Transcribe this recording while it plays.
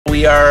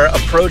We are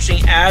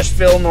approaching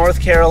Asheville,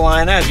 North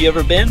Carolina. Have you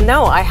ever been?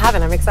 No, I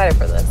haven't. I'm excited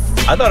for this.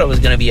 I thought it was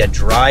going to be a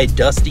dry,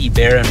 dusty,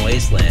 barren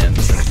wasteland.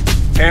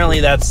 Apparently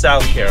that's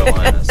South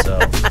Carolina, so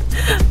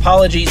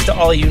apologies to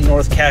all you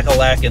North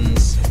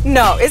Cackalackans.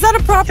 No, is that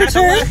a proper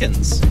term?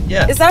 Cackalackans,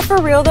 yeah. Is that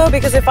for real though?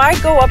 Because if I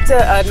go up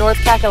to North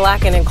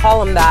Cackalackan and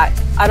call him that,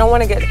 I don't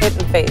want to get hit in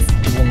the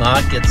face. You will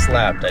not get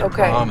slapped, I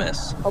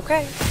promise.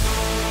 Okay.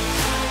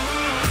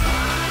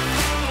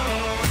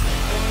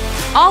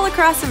 All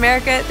across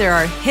America, there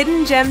are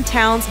hidden gem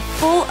towns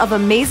full of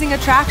amazing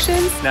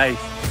attractions, Nice.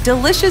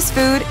 delicious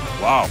food,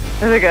 Wow.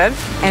 Is it good?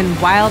 and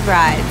wild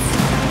rides.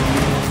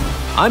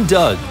 I'm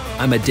Doug.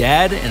 I'm a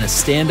dad and a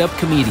stand-up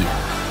comedian.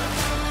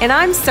 And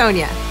I'm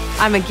Sonya.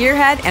 I'm a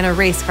gearhead and a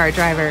race car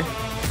driver.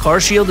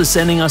 CarShield is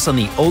sending us on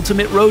the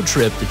ultimate road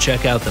trip to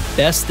check out the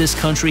best this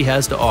country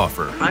has to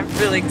offer. I'm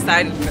really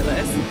excited for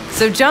this.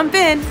 So jump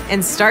in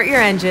and start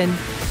your engine.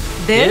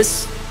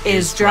 This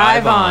is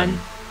Drive On.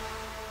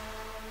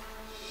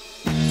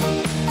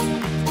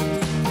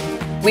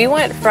 We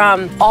went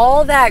from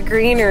all that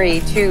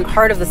greenery to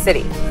heart of the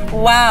city.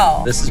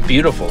 Wow. This is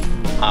beautiful.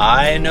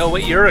 I know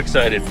what you're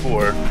excited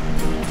for.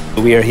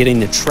 We are hitting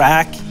the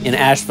track in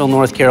Asheville,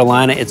 North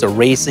Carolina. It's a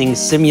racing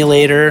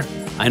simulator.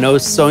 I know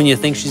Sonya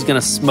thinks she's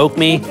gonna smoke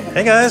me.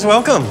 Hey guys,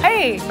 welcome.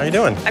 Hey. How you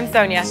doing? I'm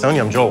Sonya.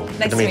 Sonya, I'm Joel. Nice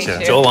Good to meet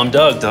you. Joel, I'm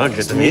Doug. Doug,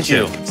 good to meet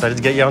you. Excited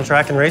to get you on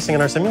track and racing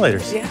in our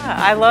simulators. Yeah,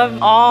 I love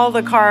all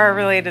the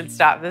car-related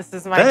stuff. This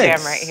is my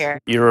Thanks. jam right here.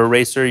 You're a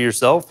racer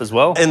yourself as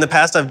well? In the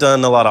past, I've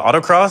done a lot of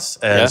autocross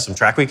and Yeah. some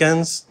track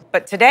weekends.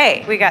 But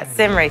today, we got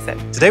sim racing.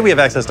 Today, we have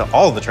access to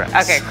all of the tracks.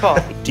 Okay, cool.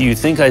 Do you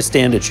think I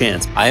stand a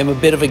chance? I am a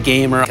bit of a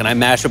gamer. Can I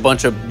mash a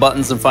bunch of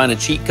buttons and find a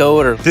cheat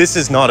code? Or This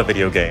is not a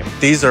video game.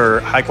 These are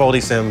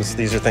high-quality sims.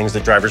 These are things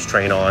that drivers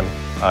train on.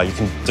 You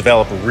can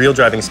develop a real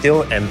driving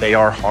skill, and they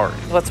are hard.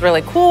 What's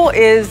really cool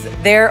is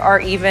there are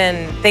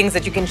even things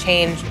that you can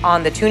change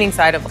on the tuning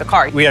side of the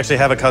car. We actually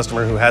have a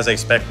customer who has a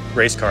spec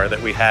race car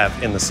that we have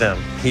in the sim.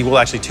 He will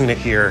actually tune it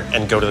here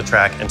and go to the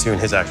track and tune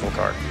his actual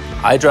car.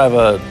 I drive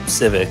a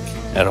Civic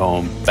at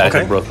home back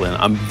in Brooklyn.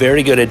 I'm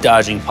very good at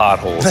dodging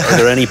potholes. Are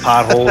there any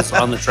potholes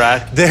on the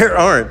track? There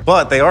aren't,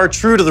 but they are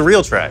true to the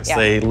real tracks. Yeah.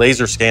 They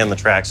laser scan the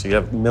track, so you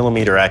have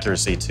millimeter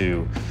accuracy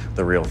to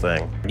the real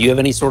thing. Do you have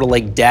any sort of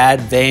like dad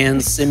van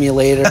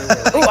simulator?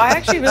 Oh, I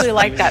actually really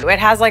like that. It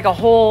has like a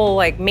whole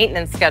like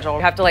maintenance schedule.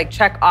 You have to like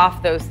check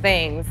off those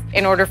things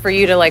in order for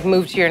you to like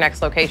move to your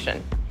next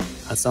location.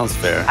 That sounds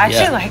fair. I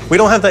actually like. We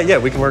don't have that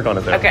yet. We can work on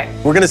it though. Okay.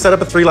 We're gonna set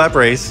up a 3-lap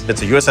race.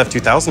 It's a USF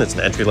 2000. It's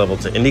an entry level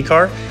to Indy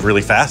car.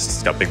 Really fast.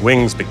 It's got big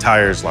wings, big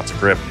tires, lots of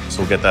grip.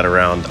 So we'll get that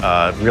around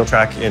real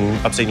track in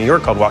upstate New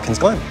York called Watkins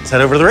Glen. Let's head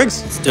over to the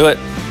rigs. Let's do it.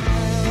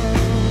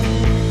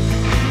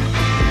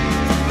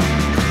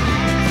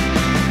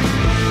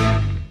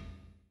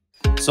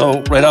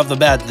 So right off the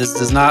bat, this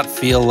does not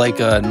feel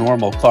like a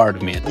normal car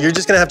to me. You're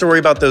just gonna have to worry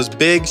about those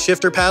big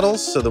shifter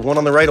paddles. So the one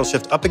on the right will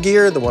shift up a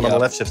gear, the one on the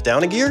left shifts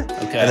down a gear.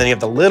 Okay. And then you have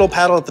the little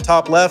paddle at the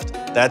top left.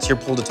 That's your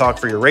pull to talk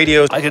for your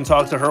radios. I can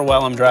talk to her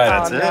while I'm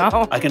driving. That's it.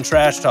 No. I can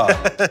trash talk.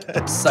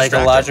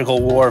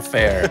 Psychological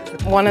warfare.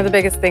 One of the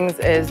biggest things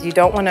is you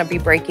don't want to be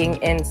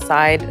braking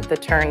inside the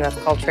turn. That's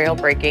called trail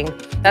braking.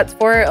 That's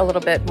for a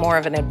little bit more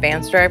of an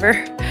advanced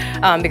driver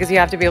because you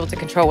have to be able to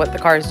control what the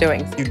car is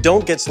doing. You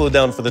don't get slowed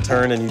down for the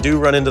turn and you do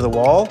run into the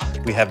wall.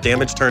 We have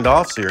damage turned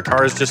off, so your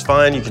car is just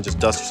fine. You can just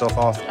dust yourself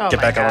off, Oh get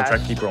my back out on gosh.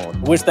 track, keep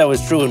rolling. Wish that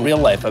was true in real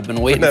life. I've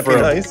been waiting Wouldn't for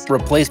that a be nice?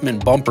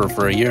 replacement bumper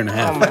for a year and a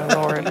half. Oh my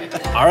Lord.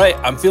 All right,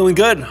 I'm feeling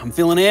good. I'm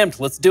feeling amped.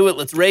 Let's do it.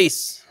 Let's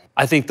race.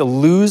 I think the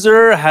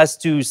loser has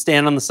to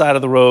stand on the side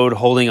of the road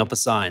holding up a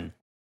sign.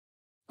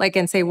 Like,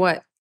 and say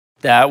what?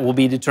 That will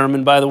be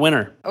determined by the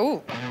winner.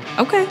 Oh.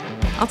 Okay,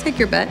 I'll take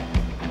your bet.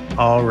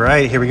 All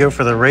right, here we go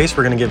for the race.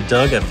 We're gonna give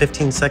Doug a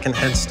 15-second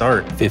head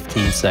start.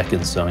 15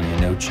 seconds,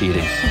 Sonya. No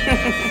cheating.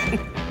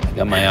 I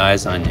got my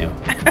eyes on you.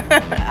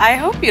 I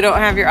hope you don't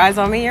have your eyes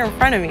on me. You're in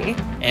front of me.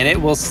 And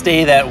it will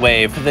stay that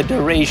way for the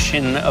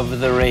duration of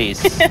the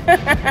race.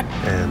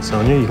 And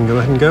Sonya, you can go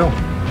ahead and go.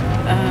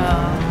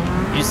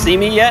 You see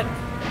me yet?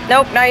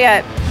 Nope, not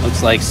yet.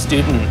 Looks like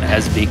student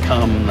has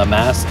become the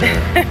master.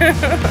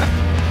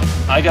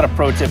 I got a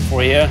pro tip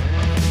for you.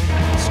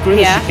 Screw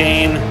the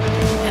chicane.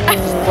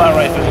 Just plow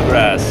right through the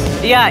grass.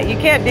 Yeah, you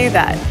can't do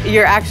that.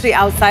 You're actually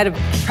outside of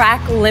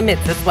track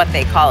limits is what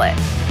they call it.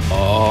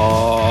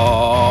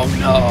 Oh,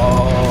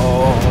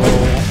 no.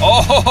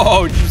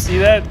 Oh, did you see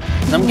that?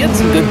 I'm getting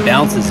some good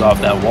bounces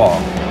off that wall.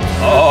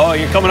 Oh,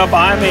 you're coming up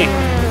behind me.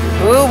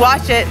 Ooh,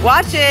 watch it,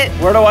 watch it.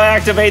 Where do I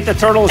activate the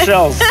turtle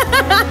shells?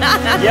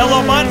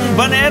 Yellow mutton,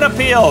 banana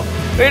peel.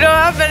 We don't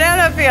have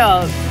banana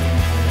peels.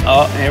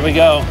 Oh, here we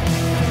go.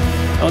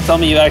 Don't tell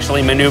me you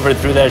actually maneuvered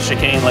through that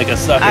chicane like a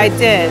sucker. I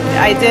did.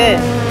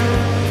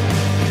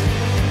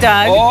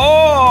 Doug.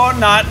 Oh,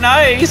 not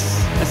nice.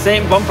 This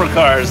ain't bumper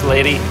cars,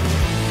 lady.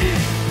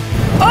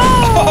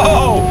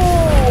 Oh!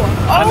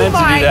 I meant to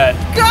do that.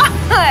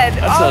 God!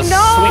 That's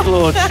sweet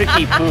little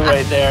tricky poo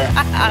right there.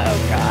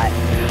 Oh,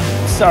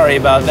 God. Sorry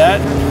about that.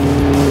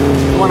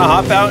 You want to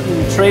hop out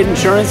and trade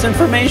insurance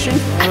information?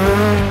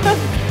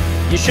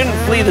 You shouldn't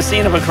flee the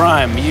scene of a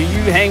crime. You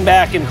hang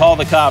back and call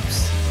the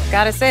cops.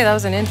 Gotta say, that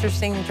was an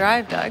interesting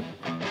drive, Doug.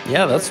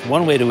 Yeah, that's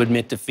one way to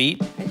admit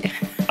defeat.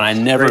 I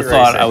never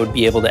thought I would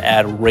be able to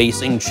add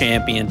racing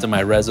champion to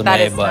my resume,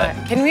 That is but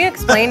not. Can we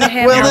explain to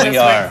him Well, how here we this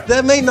are. works?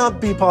 That may not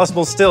be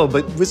possible still,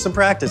 but with some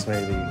practice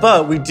maybe.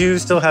 But we do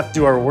still have to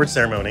do our award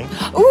ceremony.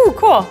 Ooh,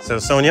 cool. So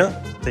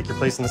Sonya, take your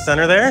place in the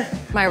center there.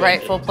 My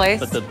rightful place.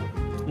 But the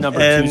number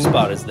And 2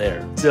 spot is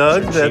there.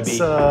 Doug, Should she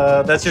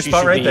that's your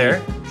spot right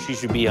there. She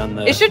should be on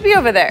the It should be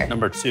over there.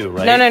 number 2,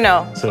 right? No, no,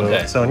 no. So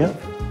Okay. Sonya,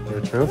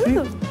 your trophy.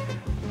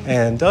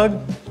 And Doug,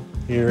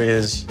 here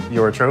is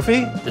your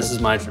trophy. This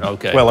is my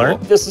okay. Well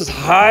earned. This is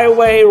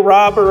highway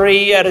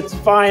robbery at its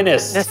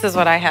finest. This is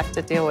what I have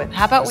to deal with.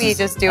 How about we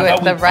just do How it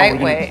about the we- right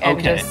we're way gonna- and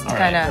okay, just all right,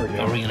 kind Are we of.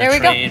 gonna There we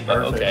go. trade?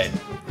 Okay.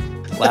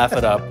 Laugh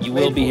it up. You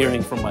will be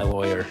hearing from my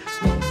lawyer.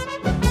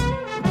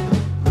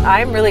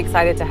 I'm really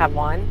excited to have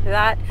won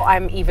that.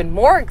 I'm even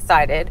more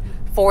excited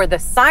for the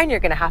sign you're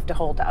gonna have to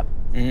hold up.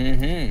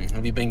 Mm-hmm.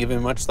 Have you been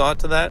giving much thought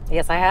to that?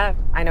 Yes, I have.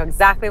 I know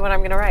exactly what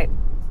I'm gonna write.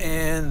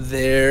 And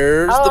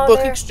there's the Oh, book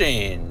there.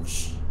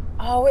 exchange.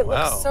 Oh, it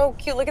Wow. looks so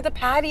cute. Look at the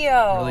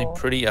patio. Really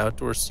pretty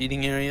outdoor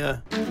seating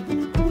area.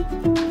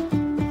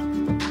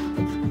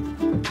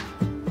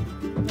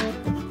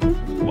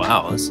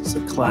 Wow, this is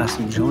a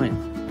classy joint.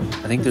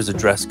 I think there's a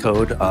dress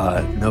code,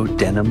 no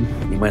denim.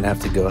 You might have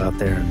to go out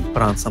there and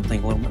put on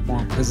something a little bit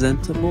more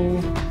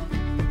presentable.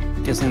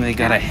 Guessing they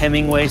got a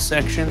Hemingway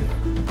section.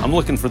 I'm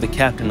looking for the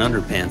Captain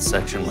Underpants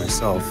section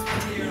myself.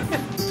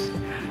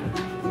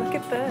 Look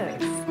at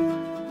this.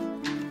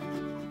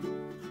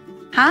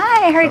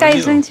 Hi, how are you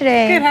guys doing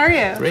today? Good, how are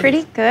you? Great.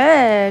 Pretty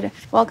good.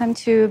 Welcome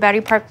to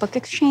Battery Park Book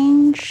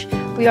Exchange.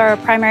 We are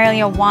primarily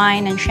a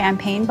wine and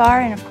champagne bar,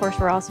 and of course,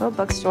 we're also a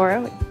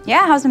bookstore.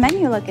 Yeah, how's the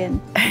menu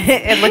looking?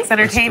 It looks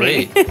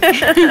entertaining.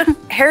 Great.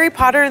 Harry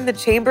Potter and the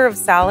Chamber of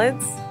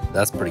Salads.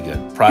 That's pretty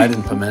good. Pride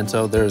in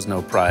pimento. There is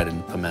no pride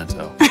in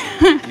pimento.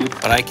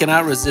 But I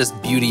cannot resist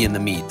beauty in the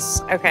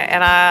meats. Okay,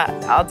 and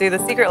I'll do the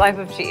Secret Life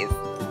of Cheese.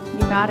 You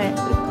got it.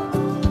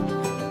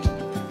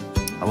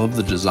 I love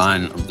the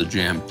design of the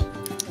jam.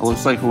 It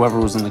looks like whoever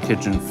was in the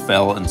kitchen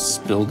fell and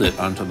spilled it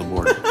onto the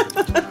board.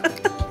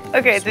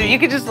 Okay, so you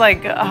could just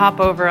like hop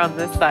over on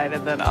this side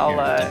and then I'll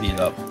Divvy it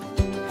up.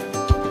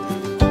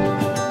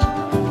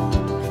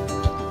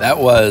 That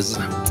was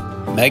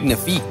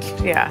magnifique.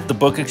 yeah. The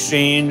book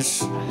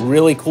exchange,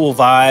 really cool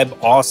vibe,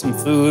 awesome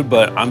food,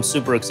 but I'm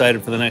super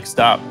excited for the next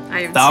stop.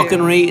 I am too.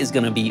 Falconry is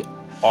gonna be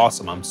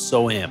awesome. I'm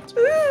so amped.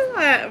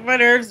 My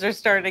nerves are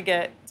starting to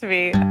get to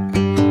me.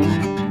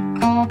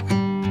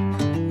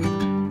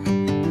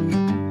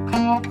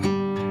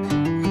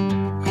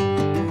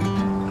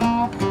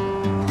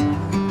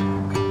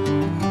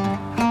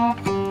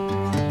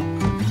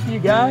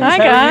 Guys, Hi, how are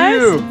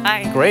guys. you?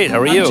 Hi. Great, how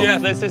are you?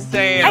 Jeff, this is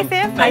Sam. Hi,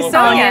 Sam. Hi, Fellow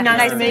Sonya. Sonya.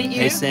 Nice to meet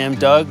you. Hey, Sam,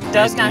 Doug.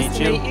 Doug, nice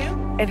to meet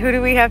you. And who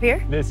do we have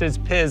here? This is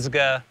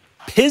Pisgah.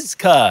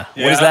 Pisgah.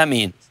 What does Yeah. that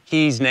mean?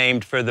 He's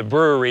named for the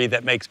brewery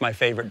that makes my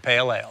favorite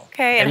pale ale.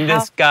 Okay, and and how-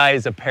 this guy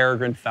is a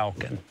peregrine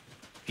falcon.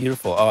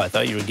 Beautiful. Oh, I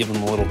thought you were giving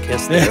him a little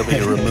kiss there, but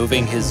you're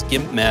removing his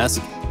gimp mask.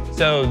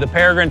 So the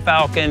peregrine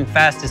falcon,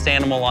 fastest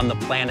animal on the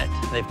planet.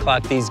 They've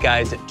clocked these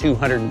guys at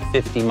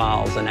 250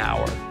 miles an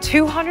hour.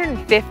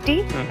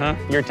 250?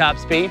 Your top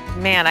speed?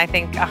 Man, I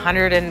think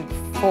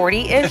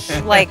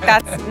 140-ish. Like,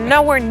 that's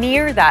nowhere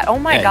near that. Oh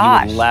my Yeah,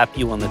 gosh. he would lap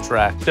you on the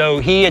track. So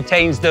he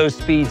attains those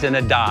speeds in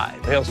a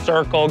dive. He'll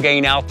circle,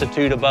 gain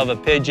altitude above a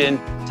pigeon,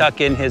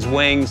 tuck in his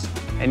wings,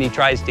 and he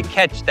tries to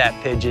catch that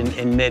pigeon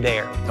in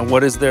midair. And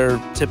what is their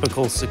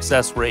typical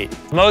success rate?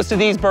 Most of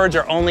these birds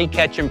are only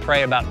catch and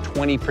prey about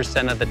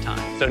 20% of the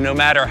time. So no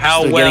matter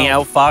how They're well... getting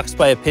outfoxed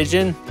by a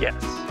pigeon? Yes.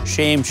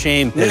 Shame,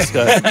 shame,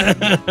 Pisgah.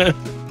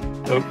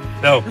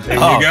 No, there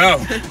Oh. you go.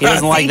 He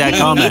doesn't like that He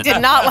comment. did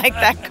not like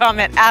that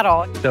comment at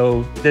all.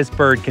 So this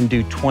bird can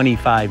do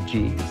 25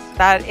 Gs.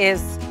 That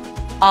is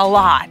a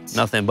lot.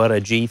 Nothing but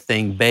a G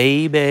thing,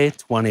 baby.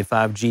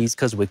 25 G's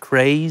because we're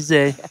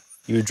crazy.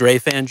 You a Dre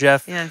fan,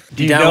 Jeff? Yeah.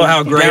 Do you know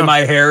how gray my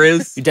hair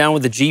is? You down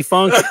with the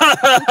G-Funk?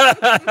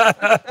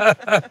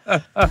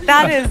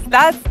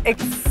 That's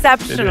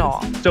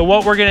exceptional. So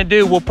what we're gonna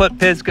do, we'll put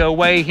Pisgah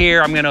away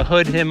here. I'm gonna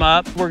hood him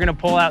up. We're gonna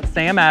pull out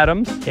Sam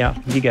Adams. Yeah,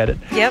 you get it.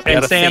 Yep. Got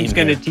And a Sam's theme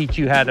gonna here. teach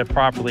you how to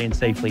properly and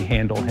safely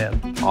handle him.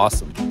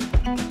 Awesome.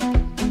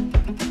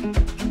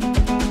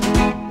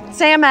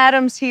 Sam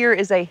Adams here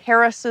is a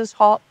Harris's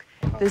hawk.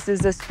 This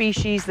is a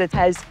species that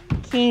has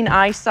keen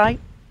eyesight.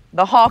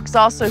 The hawks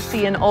also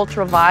see in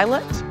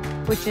ultraviolet,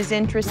 which is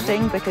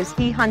interesting because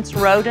he hunts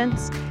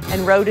rodents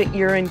and rodent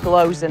urine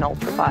glows in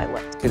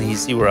ultraviolet. Can he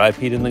see where I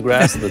peed in the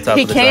grass at the top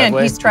He of the can,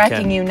 driveway? he's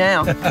tracking He you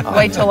now. Oh,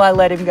 Wait till I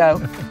let him go.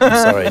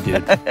 I'm sorry,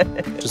 dude.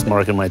 Just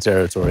marking my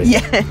territory.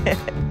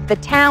 The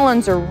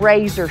talons are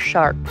razor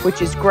sharp,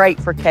 which is great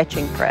for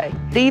catching prey.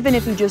 Even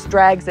if he just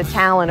drags a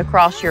talon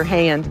across your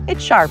hand,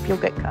 it's sharp, you'll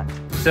get cut.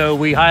 So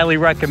we highly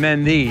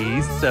recommend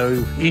these.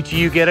 So each of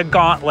you get a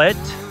gauntlet.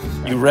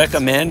 You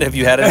recommend? Have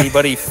you had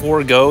anybody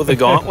forego the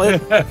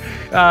gauntlet?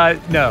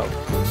 No.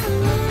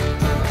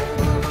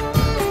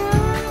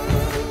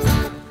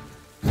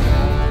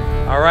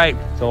 All right,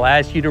 so I'll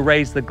ask you to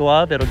raise the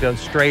glove. It'll go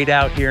straight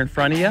out here in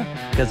front of you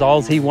because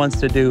all he wants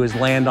to do is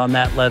land on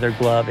that leather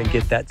glove and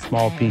get that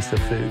small piece of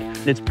food.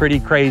 It's pretty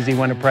crazy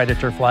when a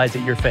predator flies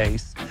at your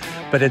face,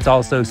 but it's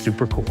also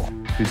super cool.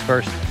 Who's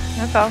first?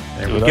 Okay.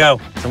 There we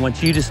go. So I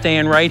want you to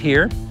stand right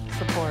here.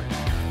 Support.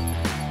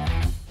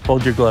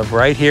 Hold your glove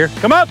right here.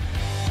 Come up.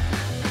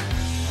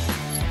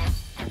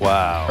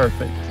 Wow.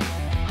 Perfect.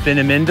 Spin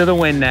him into the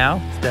wind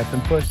now. Step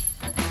and push.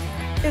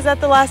 Is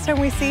that the last time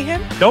we see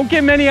him? Don't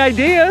get many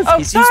ideas. Oh,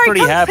 He seems sorry, pretty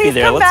come- happy please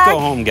there. come Let's back. go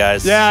home,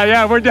 guys.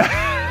 Yeah, we're done.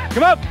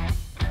 Come up.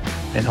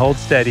 And hold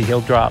steady.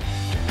 He'll drop.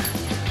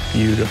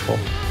 Beautiful.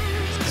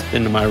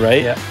 Spin to my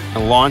right. Yeah.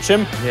 And launch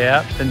him.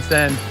 Yeah, and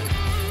send.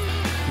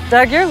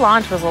 Doug, your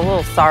launch was a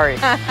little sorry. We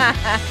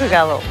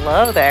got a little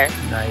low there.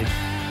 Nice.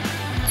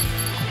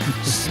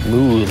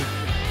 Smooth.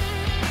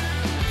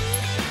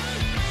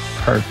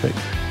 Perfect.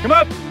 Come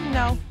up.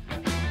 No.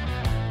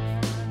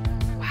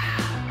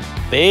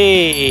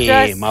 Hey,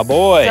 Just my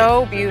boy.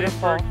 So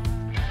beautiful.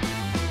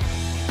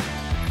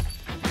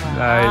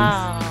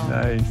 Nice.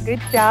 Nice. Good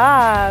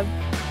job.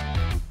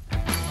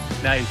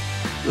 Nice.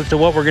 So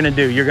what we're gonna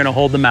do, you're gonna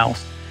hold the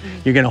mouse.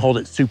 You're gonna hold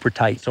it super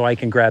tight so I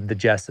can grab the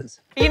jesses.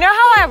 You know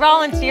how I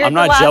volunteered I'm the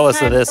not last jealous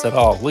time? of this at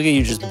all. Look at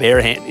you just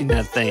barehanding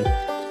that thing.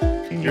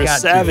 You're a got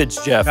to.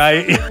 savage, Jeff.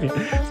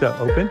 So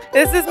open.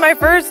 This is my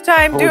first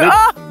time Hold doing. it.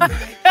 Oh my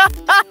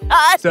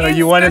God! So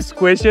you want to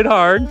squish it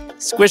hard.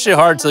 Squish it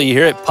hard till you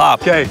hear it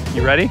pop. Okay,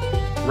 you ready?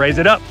 Raise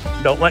it up.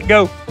 Don't let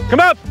go. Come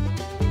up.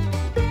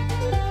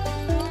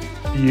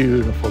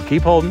 Beautiful.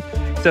 Keep holding.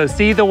 So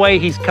see the way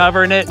he's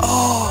covering it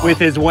with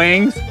his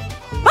wings?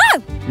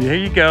 There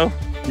you go.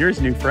 You're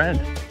his new friend.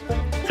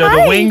 So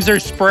the wings are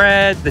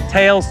spread, the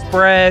tail's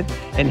spread,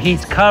 and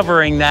he's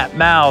covering that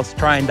mouse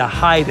trying to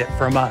hide it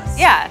from us.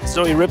 Yeah.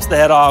 So he rips the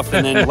head off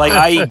and then, like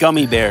I eat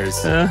gummy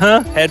bears,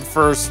 head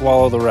first,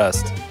 swallow the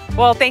rest.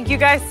 Well, thank you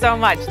guys so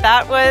much.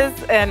 That was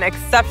an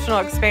exceptional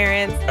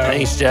experience.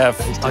 Thanks, Jeff.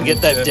 I'll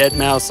get that dead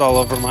mouse all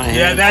over my hand.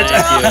 Yeah, that's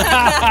Thank you.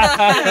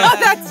 Oh,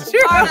 that's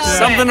true.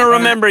 Something to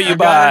remember you Got an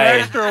by.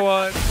 extra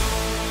one.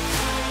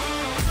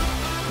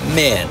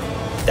 Man,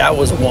 that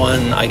was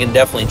one I can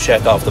definitely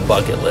check off the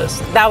bucket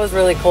list. That was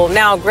really cool.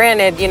 Now,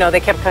 granted, you know, they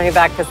kept coming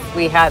back because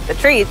we had the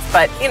treats,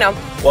 but, you know.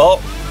 Well,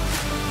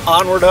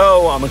 onward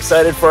ho. I'm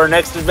excited for our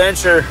next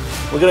adventure.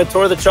 We're gonna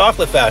tour the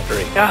chocolate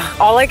factory.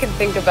 All I can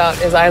think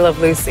about is I Love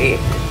Lucy.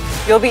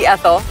 You'll be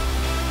Ethel.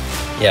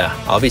 Yeah,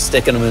 I'll be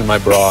sticking them in my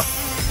bra.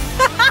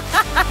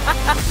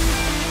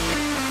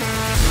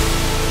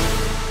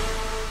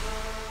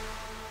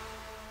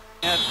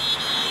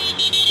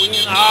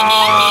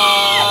 Oh!